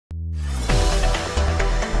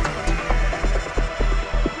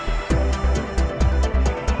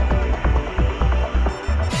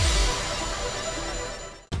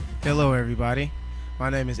everybody. My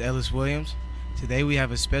name is Ellis Williams. Today we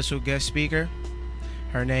have a special guest speaker.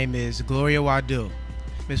 Her name is Gloria Wadul.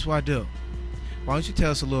 Miss Wadul, why don't you tell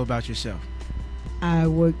us a little about yourself? I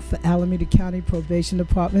work for Alameda County Probation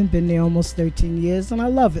Department, been there almost 13 years, and I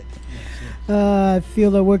love it. I feel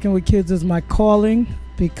that working with kids is my calling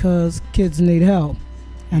because kids need help,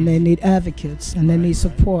 and they need advocates, and they need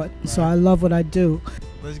support, so I love what I do.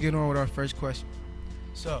 Let's get on with our first question.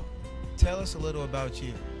 So, tell us a little about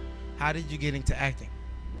you. How did you get into acting?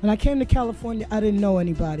 When I came to California, I didn't know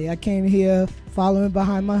anybody. I came here following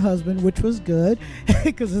behind my husband, which was good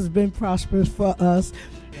because it's been prosperous for us.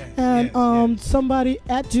 And somebody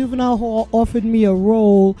at Juvenile Hall offered me a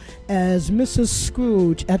role as Mrs.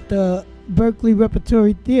 Scrooge at the Berkeley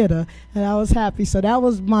Repertory Theater, and I was happy. So that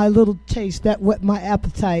was my little taste. That whet my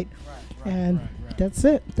appetite. That's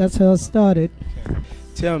it. That's how it started. Okay.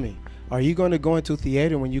 Tell me, are you going to go into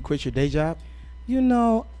theater when you quit your day job? You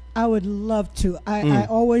know, I would love to. I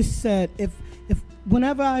always said if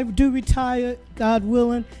whenever I do retire, God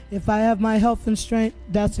willing, if I have my health and strength,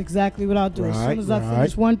 that's exactly what I'll do. As soon as I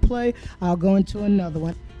finish one play, I'll go into another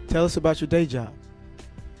one. Tell us about your day job.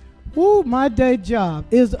 Woo, my day job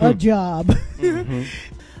is a job.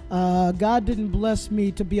 God didn't bless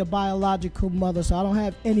me to be a biological mother, so I don't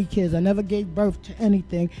have any kids. I never gave birth to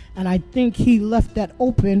anything, and I think he left that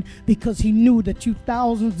open because he knew that you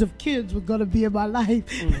thousands of kids were going to be in my life.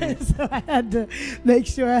 So I had to make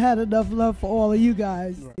sure I had enough love for all of you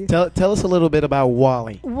guys. Tell us a little bit about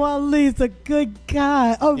Wally. Wally's a good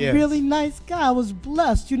guy, a really nice guy. I was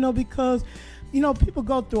blessed, you know, because you know, people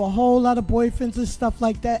go through a whole lot of boyfriends and stuff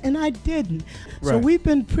like that, and I didn't. So we've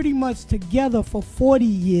been pretty much together for 40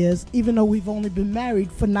 years, even though we've only been married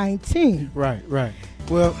for 19. Right.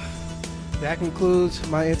 Well, that concludes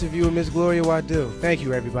my interview with Miss Gloria Wadul. Thank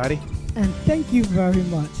you, everybody. And thank you very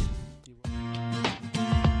much.